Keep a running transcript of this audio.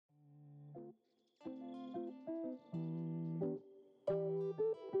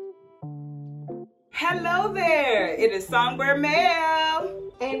Hello there. It is Songbird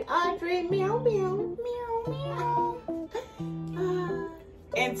Mel. And Audrey meow meow meow meow.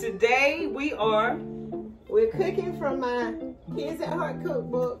 And today we're cooking from my Kids at Heart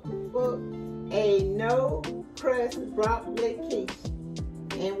cookbook a no crust broccoli quiche.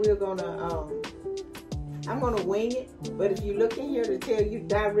 And we're gonna I'm gonna wing it, but if you look in here to tell you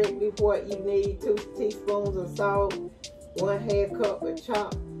directly what you need: 2 teaspoons of salt, 1/2 cup of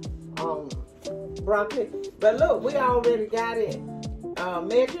chopped broccoli. But look, we already got it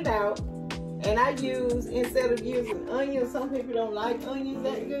measured out, and I use, instead of using onions, some people don't like onions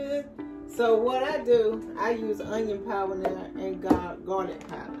that good, so what I do, I use onion powder now and garlic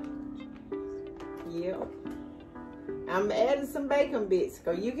powder. Yep. I'm adding some bacon bits,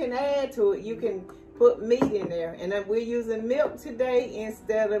 because you can add to it, you can put meat in there, and we're using milk today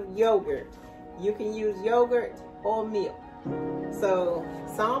instead of yogurt. You can use yogurt or milk. So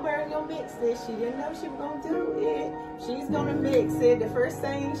Songbird gonna mix this. She didn't know she was gonna do it. She's gonna mix it. The first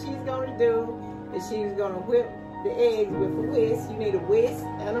thing she's gonna do is she's gonna whip the eggs with a whisk. You need a whisk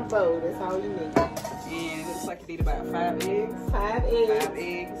and a bowl. That's all you need. And it looks like you need about 5 eggs. 5 eggs. 5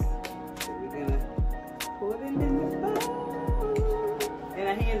 eggs. So we're gonna pour them in the bowl. And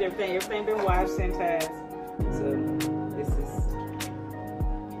I hand everything been washed, sanitized. So this is,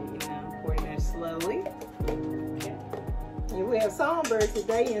 pouring that slowly. We have Songbird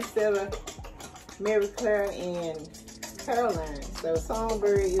today instead of Mary Claire and Caroline. So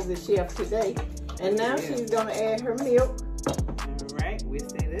Songbird is the chef today. And now she's going to add her milk. All right,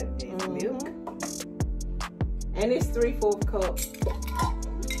 whisk it up. Add milk. And it's 3/4 cup.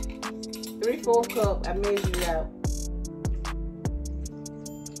 3/4 cup, I measured it out.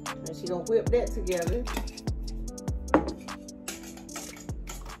 And she's going to whip that together.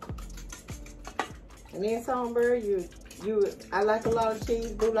 And then Songbird, I like a lot of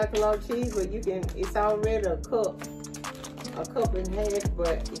cheese, Boo like a lot of cheese, but you can, it's already a cup and a half,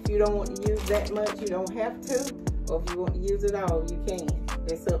 but if you don't want to use that much, you don't have to, or if you want to use it all, you can.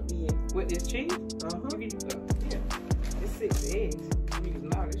 That's up to you. With this cheese? Yeah. It's 6 eggs. You use a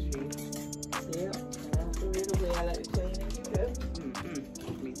lot of cheese. Yeah, that's a little way I like to clean it up.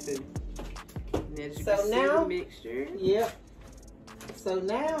 Me too. And so now, the mixture. Yep. So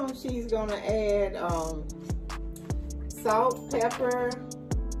now she's gonna add salt, pepper,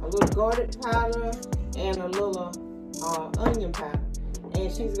 a little garlic powder, and a little onion powder.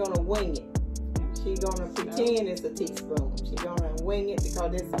 And she's gonna wing it. She's gonna pretend it's a teaspoon. She's gonna wing it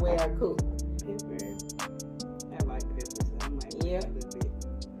because that's the way I cook. Pepper. I like pepper, so I might add a little bit.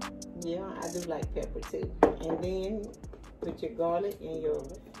 Yeah, I do like pepper too. And then put your garlic and your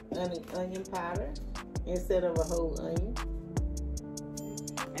onion powder instead of a whole onion.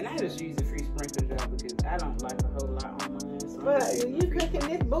 And I just use a free sprinkle jar because I don't like a whole lot on mine. So but you cooking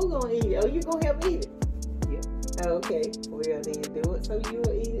this, Boo gonna eat it. Oh, you gonna help eat it? Yep. Oh, okay. Well, then do it so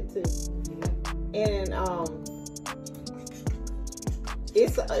you'll eat it too. Yeah. And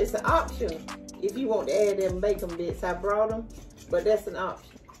it's an option if you want to add them bacon bits. I brought them, but that's an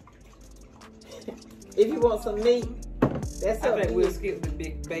option. If you want some meat, that's up to you. We'll skip the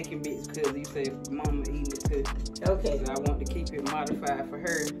big bacon bits because you say Mama eat it too. Okay. So I want to keep it modified for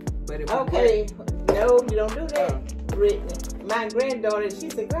her. But if no, you don't do that, Brittany. My granddaughter, she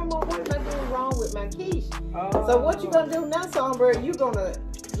said, Grandma, what am I doing wrong with my quiche? So what you gonna do now, Songbird? You're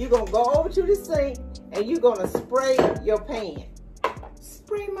gonna go over to the sink and you're gonna spray your pan.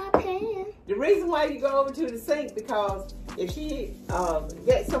 Spray my pan. The reason why you go over to the sink, because if she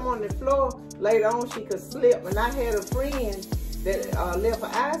gets some on the floor later on, she could slip. And I had a friend that left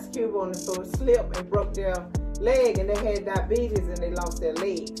an ice cube on the floor, slipped and broke their leg, and they had diabetes and they lost their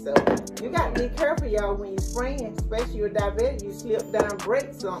leg. So you got to be careful, y'all, when you're spraying, especially you're diabetic. You slip down,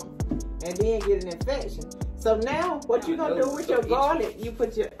 break something, and then get an infection. So now what you're going to do with your garlic, you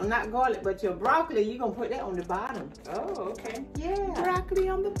put your, not garlic, but your broccoli, you're going to put that on the bottom. Oh, okay. Yeah. Broccoli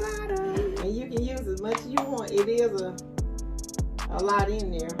on the bottom. And you can use as much as you want. It is a lot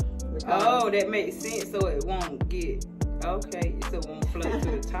in there. Oh, that makes sense, so it won't get, okay, so it won't float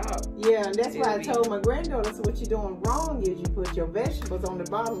to the top. Yeah, and that's why I told my granddaughter, so what you're doing wrong is you put your vegetables on the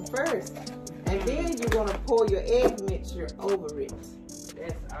bottom first, and then you're going to pour your egg mixture over it.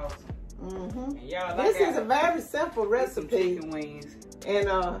 That's awesome. This is a very simple recipe. Chicken wings. And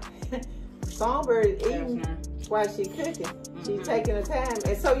Songbird is eating while she's cooking. She's taking her time.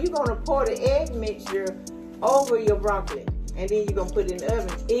 And so you're going to pour the egg mixture over your broccoli. And then you're going to put it in the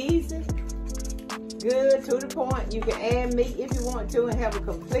oven. Easy, good, to the point. You can add meat if you want to and have a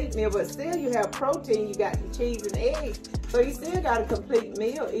complete meal. But still you have protein. You got the cheese and eggs. So you still got a complete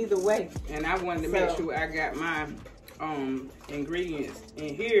meal either way. And I wanted to make sure I got my ingredients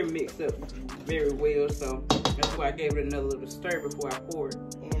in here mixed up very well, so that's why I gave it another little stir before I poured.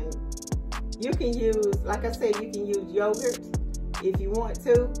 And you can use, like I said, you can use yogurt if you want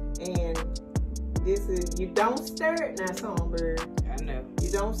to. And this is, you don't stir it now, Songbird. I know.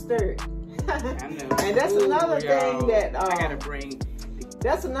 You don't stir it. I know. And that's another thing that I gotta bring.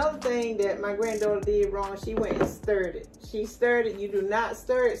 That's another thing that my granddaughter did wrong. She went and stirred it. She stirred it. You do not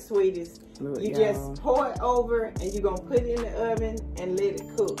stir it, sweeties. You just pour it over and you're gonna put it in the oven and let it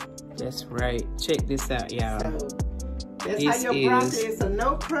cook. That's right. Check this out, y'all. So that's how your broccoli is a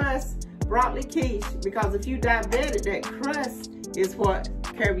no crust broccoli quiche, because if you diabetic, that crust is what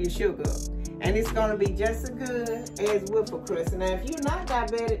carry your sugar up. And it's gonna be just as good as whipple crust. Now if you're not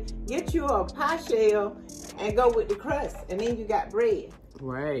diabetic, get you a pie shell and go with the crust, and then you got bread.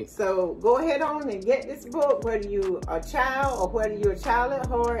 Right. So go ahead on and get this book, whether you a child or whether you're a child at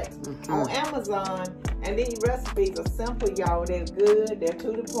heart, on Amazon. And these recipes are simple, y'all. They're good. They're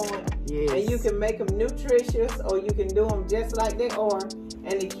to the point. Yes. And you can make them nutritious, or you can do them just like they are.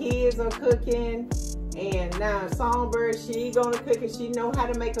 And the kids are cooking. And now Songbird, she gonna cook, and she know how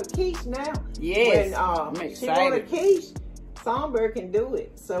to make a quiche now. Yes. When she want a quiche, Songbird can do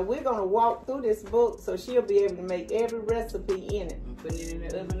it. So we're gonna walk through this book so she'll be able to make every recipe in it. I'm putting it in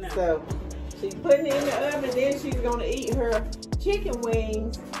the oven now. So she's putting it in the oven, then she's gonna eat her chicken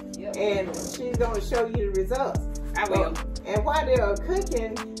wings, and she's gonna show you the results. I will. And while they're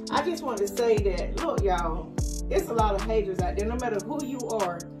cooking, I just want to say that, look, y'all, it's a lot of haters out there. No matter who you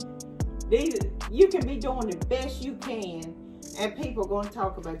are, you can be doing the best you can, and people are going to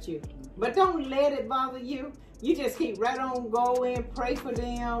talk about you. But don't let it bother you. You just keep right on going, pray for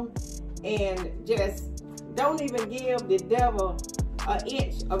them, and just don't even give the devil an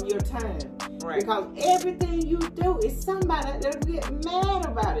inch of your time. Right. Because everything you do is somebody that'll get mad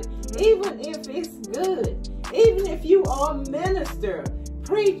about it. Even if it's good. Even if you are a minister,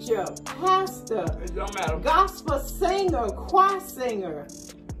 preacher, pastor, it don't matter. Gospel singer, choir singer,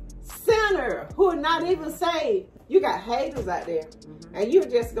 sinner who are not even saved. You got haters out there. And you're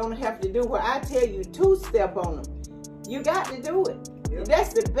just going to have to do what I tell you, two-step on them. You got to do it. Yep.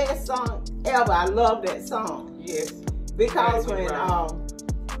 That's the best song ever. I love that song. Yes. Because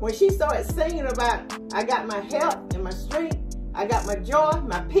when she started singing about, I got my health and my strength, I got my joy,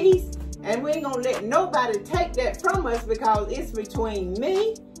 my peace, and we ain't going to let nobody take that from us, because it's between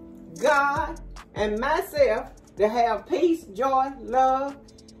me, God, and myself to have peace, joy, love.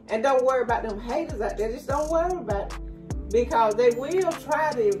 And don't worry about them haters out there. Just don't worry about it. Because they will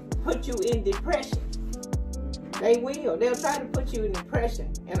try to put you in depression. They will. They'll try to put you in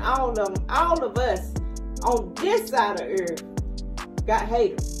depression. And all of us on this side of earth got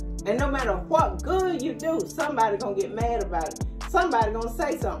haters. And no matter what good you do, somebody gonna get mad about it. Somebody gonna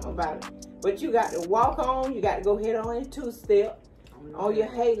say something about it. But you got to walk on. You got to go head on in two-step. On your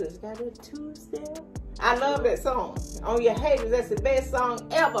haters, got a two-step. I love that song. On your haters, that's the best song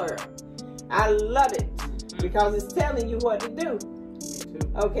ever. I love it because it's telling you what to do.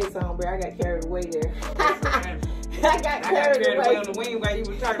 Okay, Songbird, I got carried away there. I got carried away on the wing while you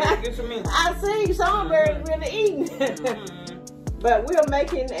were talking about this for me. I see Songbird really eating. But we're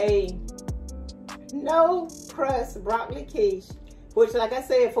making a no crust broccoli quiche, which, like I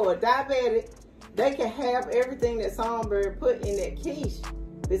said, for a diabetic, they can have everything that Songbird put in that quiche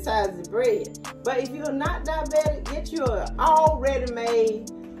besides the bread. But if you're not diabetic, get you an already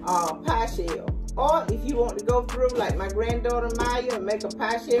made pie shell. Or if you want to go through like my granddaughter Maya and make a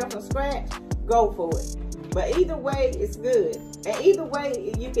pie shell from scratch, go for it. But either way, it's good. And either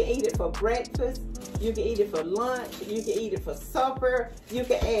way, you can eat it for breakfast, you can eat it for lunch, you can eat it for supper, you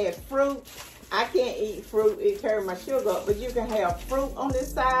can add fruit. I can't eat fruit, it carries my sugar up, but you can have fruit on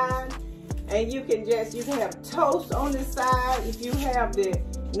this side. And you can have toast on the side if you have the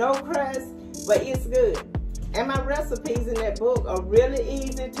no crust, but it's good. And my recipes in that book are really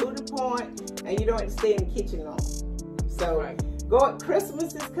easy, to the point, and you don't have to stay in the kitchen long. So,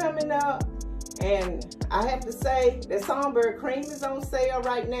 Christmas is coming up, and I have to say that Songbird cream is on sale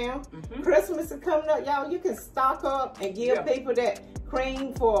right now. Christmas is coming up, y'all. You can stock up and give people that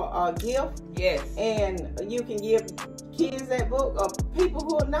cream for a gift. Yes. And you can give kids that book, or people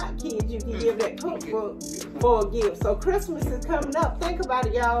who are not kids, you can give that cookbook for a gift. So Christmas is coming up. Think about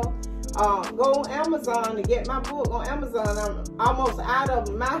it, y'all. Go on Amazon and get my book on Amazon. I'm almost out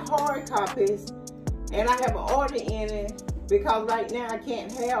of my hard copies, and I have an order in it because right now I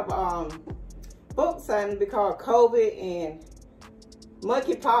can't have book signing because of COVID and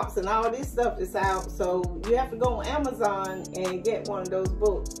monkeypox and all this stuff that's out. So you have to go on Amazon and get one of those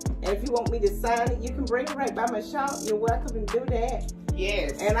books. And if you want me to sign it, you can bring it right by my shop. You're welcome to do that.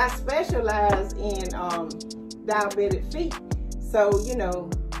 Yes. And I specialize in diabetic feet. So, you know,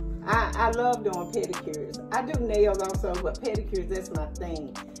 I love doing pedicures. I do nails also, but pedicures, that's my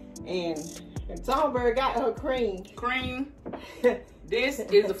thing. And Songbird got her cream. This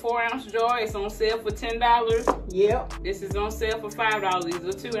is a 4-ounce jar. It's on sale for $10. Yep. This is on sale for $5. These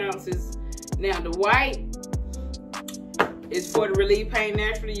are 2 ounces. Now the white is for the relieve pain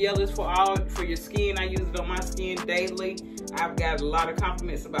naturally. Yellow is for your skin. I use it on my skin daily. I've got a lot of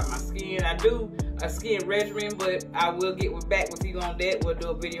compliments about my skin. I do a skin regimen, but I will get back with you on that. We'll do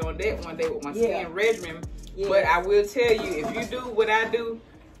a video on that one day with my skin regimen. Yes. But I will tell you, if you do what I do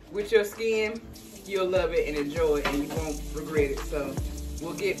with your skin, you'll love it and enjoy it, and you won't regret it. So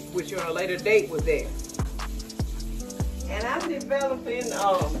we'll get with you on a later date with that. And I'm developing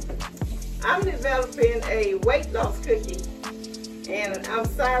a weight loss cookie. And I'm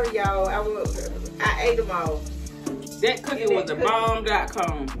sorry, y'all. I ate them all. That cookie was a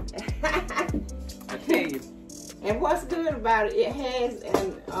bomb.com. I tell you. And what's good about it, it has,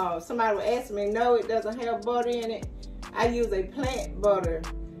 and somebody was asking me, no, it doesn't have butter in it. I use a plant butter,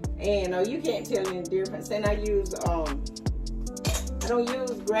 and you can't tell any difference. And I use, I don't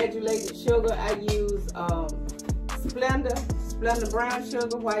use granulated sugar. I use Splenda brown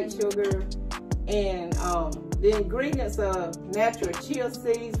sugar, white sugar, and the ingredients are natural chia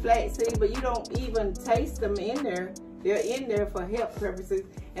seeds, flax seeds, but you don't even taste them in there. They're in there for health purposes.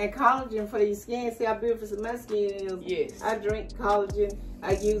 And collagen for your skin. See how beautiful my skin is? Yes. I drink collagen.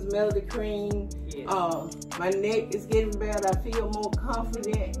 I use Melody Cream. Yes. My neck is getting better. I feel more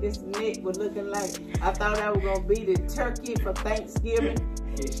confident. This neck was looking like I thought I was going to be the turkey for Thanksgiving.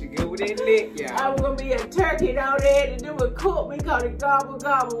 Yes, you go with that neck, y'all. I was going to be a turkey, and all they had to do was cook me because the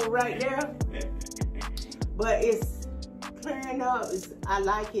gobble was right there. But it's clearing up. I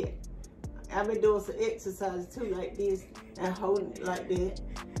like it. I've been doing some exercise too, like this, and holding it like that.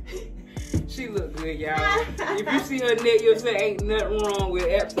 She look good, y'all. If you see her neck, you'll say ain't nothing wrong with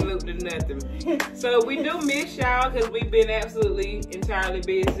absolutely nothing. So we do miss y'all because we've been absolutely entirely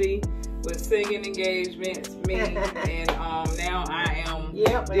busy with singing engagements, me, and now I am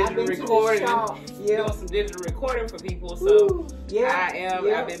digital recording, doing some digital recording for people. So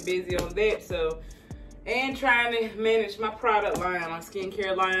I've been busy on that. So. And trying to manage my product line, my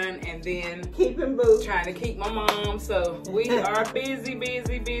skincare line, and then trying to keep my mom. So we are busy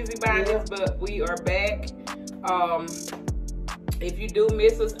bodies, but we are back. If you do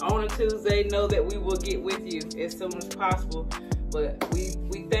miss us on a Tuesday, know that we will get with you as soon as possible. But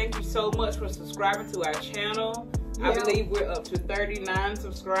we thank you so much for subscribing to our channel. I believe we're up to 39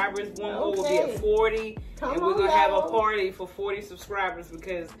 subscribers. One more will be at 40. And we're going to have a party for 40 subscribers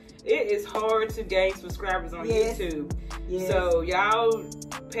because it is hard to gain subscribers on YouTube. Yes. So y'all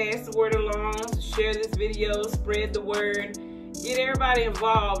pass the word along, share this video, spread the word, get everybody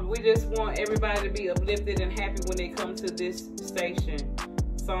involved. We just want everybody to be uplifted and happy when they come to this station,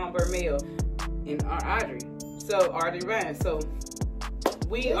 Songbird Mail and Audrey. So Audrey Vines. So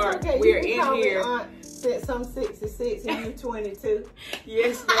we are in here. Some 66 and you 22.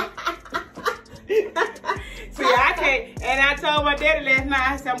 Yes, ma'am. See, I can't, and I told my daddy last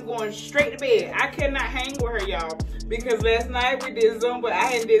night, I said I'm going straight to bed. I cannot hang with her, y'all, because last night we did Zumba. I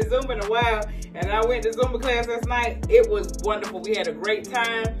hadn't did Zumba in a while, and I went to Zumba class last night. It was wonderful. We had a great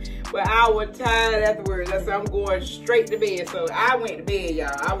time, but I was tired afterwards. I said I'm going straight to bed, so I went to bed,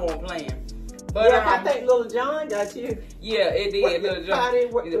 y'all. I wasn't playing. But I think Little John got you. Yeah, it did. Little John.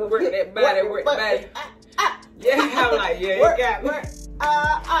 Work that body, work the body. Yeah, I'm like, it got me.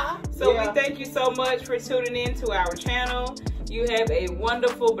 So we thank you so much for tuning in to our channel. You have a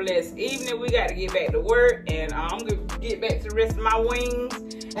wonderful, blessed evening. We got to get back to work, and I'm going to get back to the rest of my wings.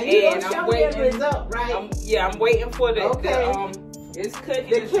 And you're going to show me the result, right? I'm waiting for the it's cooking.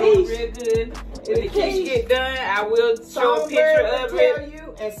 It's going real good. When the quiche get done, I will show a picture of it.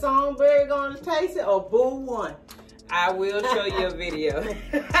 And Songbird gonna taste it, or Boo one? I will show you a video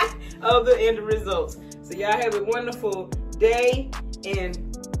of the end results. So y'all have a wonderful day and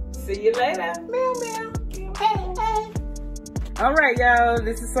see you later. Meow meow. Hey hey. All right, y'all.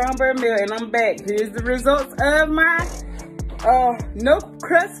 This is Songbird Mill, and I'm back. Here's the results of my no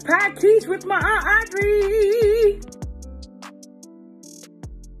crust pie quiche with my Aunt Audrey.